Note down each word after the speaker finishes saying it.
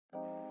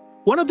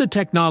One of the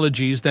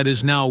technologies that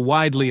is now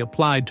widely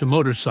applied to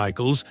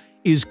motorcycles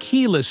is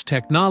keyless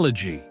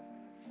technology.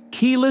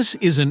 Keyless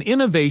is an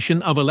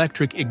innovation of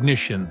electric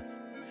ignition,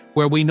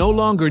 where we no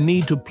longer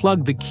need to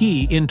plug the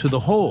key into the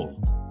hole.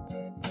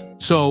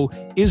 So,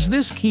 is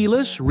this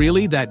keyless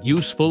really that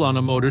useful on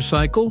a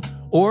motorcycle,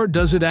 or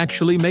does it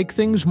actually make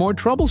things more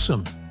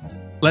troublesome?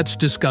 Let's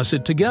discuss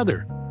it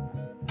together.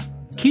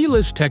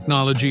 Keyless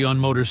technology on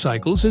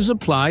motorcycles is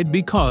applied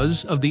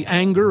because of the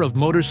anger of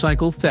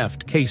motorcycle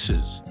theft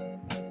cases.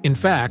 In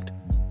fact,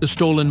 the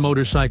stolen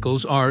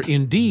motorcycles are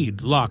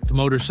indeed locked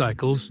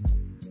motorcycles.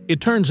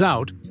 It turns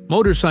out,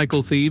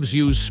 motorcycle thieves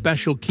use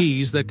special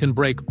keys that can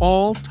break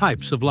all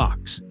types of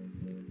locks.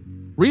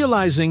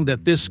 Realizing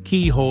that this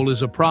keyhole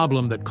is a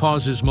problem that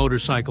causes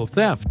motorcycle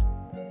theft,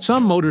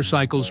 some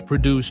motorcycles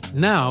produced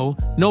now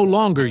no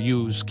longer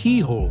use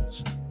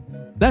keyholes.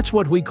 That's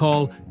what we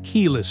call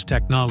keyless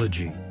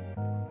technology.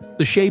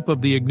 The shape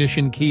of the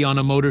ignition key on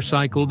a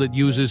motorcycle that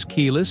uses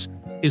keyless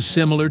is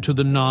similar to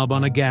the knob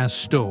on a gas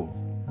stove.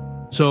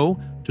 So,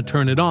 to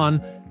turn it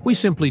on, we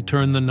simply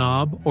turn the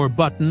knob or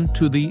button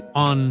to the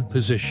on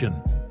position.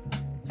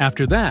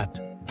 After that,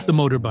 the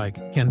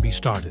motorbike can be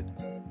started.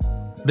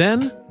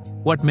 Then,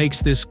 what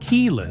makes this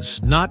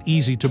keyless not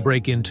easy to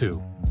break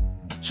into?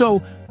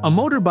 So, a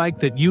motorbike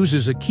that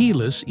uses a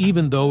keyless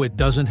even though it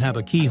doesn't have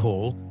a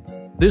keyhole,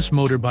 this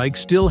motorbike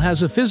still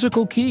has a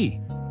physical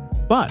key.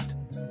 But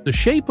the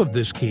shape of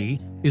this key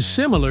is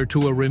similar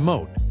to a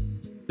remote.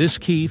 This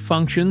key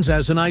functions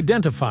as an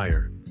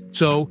identifier.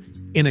 So,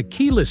 in a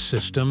keyless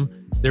system,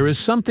 there is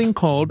something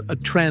called a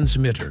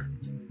transmitter.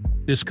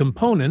 This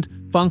component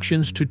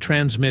functions to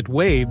transmit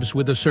waves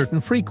with a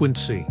certain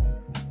frequency.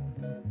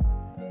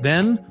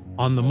 Then,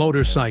 on the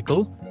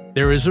motorcycle,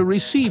 there is a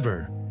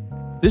receiver.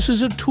 This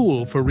is a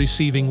tool for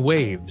receiving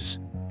waves.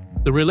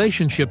 The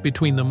relationship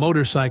between the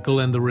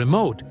motorcycle and the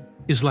remote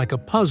is like a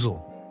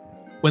puzzle.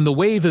 When the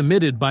wave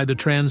emitted by the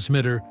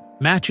transmitter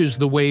matches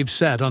the wave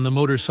set on the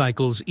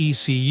motorcycle's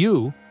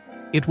ECU,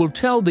 it will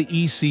tell the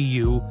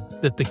ECU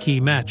that the key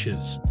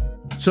matches.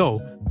 So,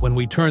 when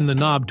we turn the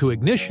knob to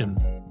ignition,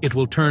 it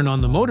will turn on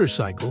the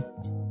motorcycle.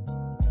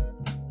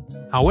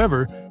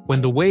 However,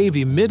 when the wave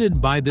emitted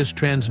by this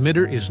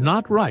transmitter is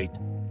not right,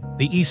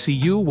 the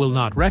ECU will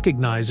not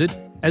recognize it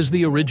as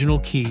the original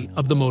key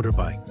of the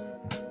motorbike.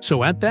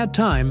 So at that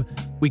time,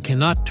 we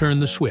cannot turn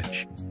the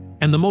switch,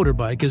 and the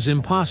motorbike is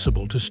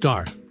impossible to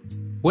start.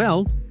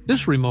 Well,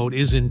 this remote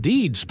is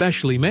indeed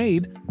specially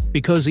made,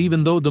 because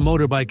even though the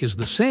motorbike is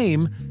the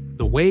same,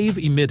 the wave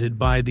emitted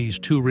by these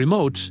two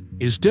remotes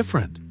is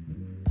different.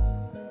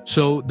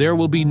 So there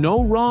will be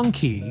no wrong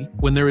key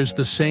when there is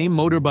the same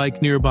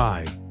motorbike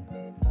nearby.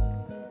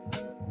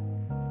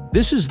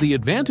 This is the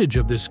advantage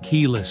of this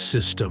keyless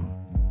system.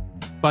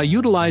 By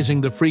utilizing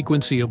the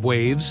frequency of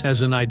waves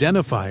as an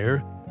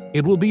identifier,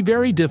 it will be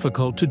very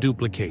difficult to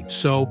duplicate.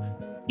 So,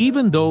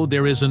 even though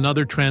there is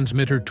another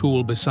transmitter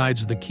tool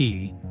besides the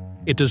key,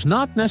 it does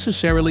not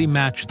necessarily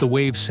match the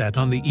wave set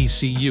on the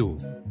ECU.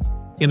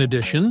 In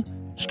addition,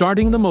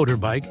 starting the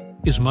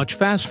motorbike is much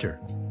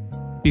faster.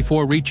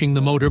 Before reaching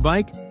the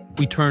motorbike,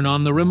 we turn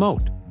on the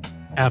remote.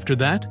 After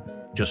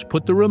that, just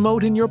put the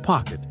remote in your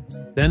pocket,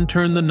 then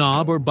turn the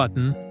knob or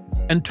button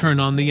and turn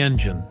on the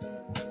engine.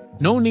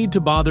 No need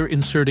to bother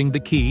inserting the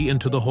key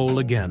into the hole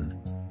again.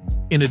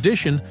 In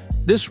addition,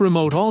 this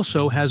remote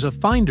also has a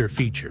finder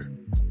feature.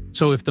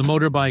 So if the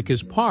motorbike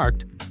is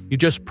parked, you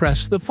just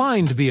press the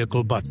Find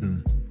Vehicle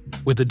button.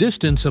 With a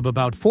distance of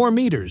about 4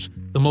 meters,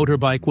 the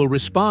motorbike will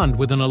respond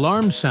with an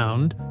alarm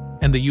sound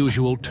and the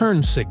usual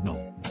turn signal.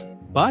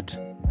 But,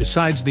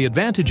 besides the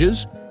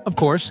advantages, of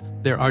course,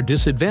 there are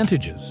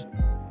disadvantages.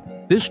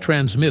 This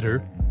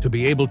transmitter, to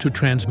be able to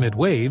transmit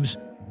waves,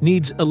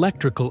 needs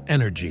electrical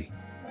energy.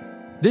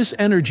 This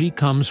energy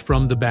comes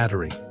from the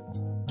battery.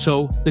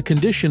 So, the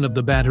condition of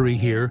the battery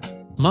here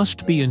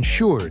must be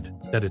ensured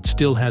that it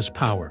still has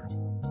power.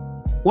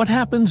 What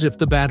happens if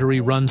the battery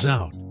runs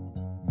out?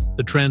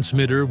 The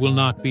transmitter will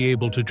not be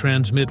able to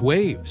transmit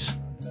waves.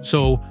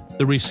 So,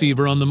 the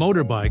receiver on the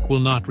motorbike will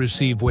not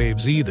receive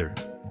waves either.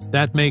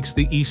 That makes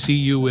the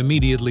ECU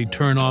immediately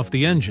turn off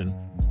the engine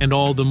and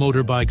all the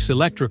motorbike's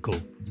electrical,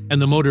 and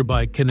the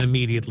motorbike can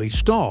immediately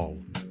stall.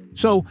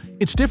 So,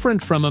 it's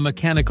different from a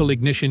mechanical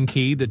ignition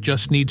key that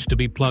just needs to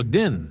be plugged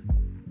in.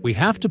 We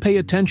have to pay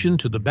attention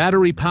to the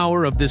battery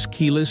power of this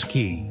keyless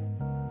key.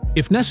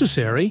 If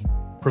necessary,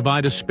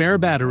 provide a spare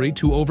battery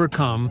to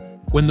overcome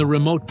when the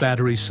remote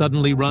battery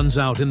suddenly runs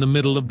out in the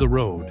middle of the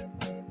road.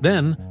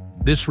 Then,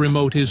 this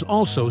remote is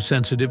also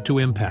sensitive to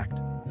impact.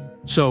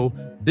 So,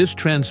 this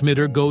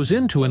transmitter goes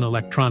into an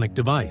electronic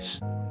device.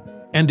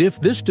 And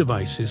if this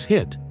device is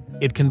hit,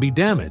 it can be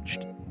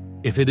damaged.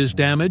 If it is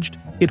damaged,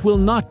 it will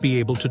not be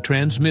able to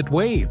transmit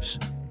waves.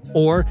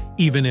 Or,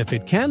 even if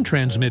it can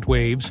transmit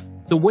waves,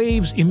 the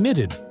waves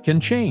emitted can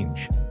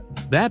change.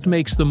 That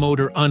makes the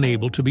motor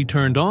unable to be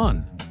turned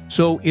on.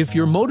 So, if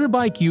your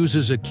motorbike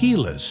uses a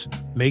keyless,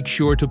 make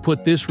sure to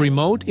put this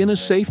remote in a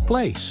safe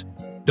place.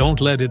 Don't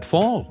let it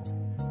fall.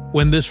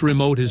 When this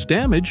remote is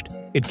damaged,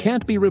 it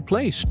can't be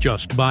replaced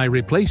just by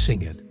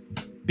replacing it.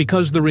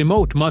 because the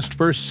remote must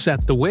first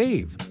set the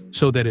wave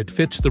so that it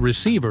fits the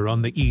receiver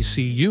on the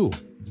ECU.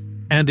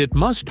 And it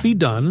must be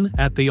done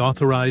at the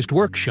authorized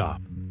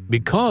workshop,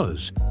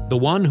 because the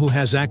one who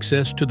has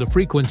access to the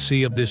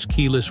frequency of this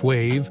keyless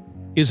wave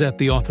is at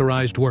the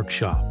authorized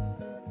workshop.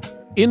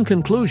 In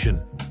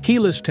conclusion,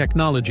 keyless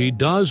technology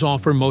does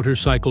offer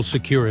motorcycle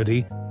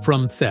security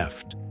from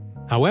theft.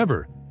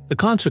 However, the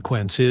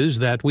consequence is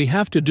that we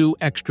have to do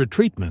extra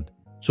treatment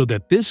so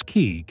that this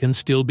key can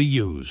still be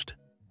used.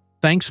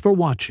 Thanks for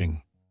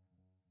watching.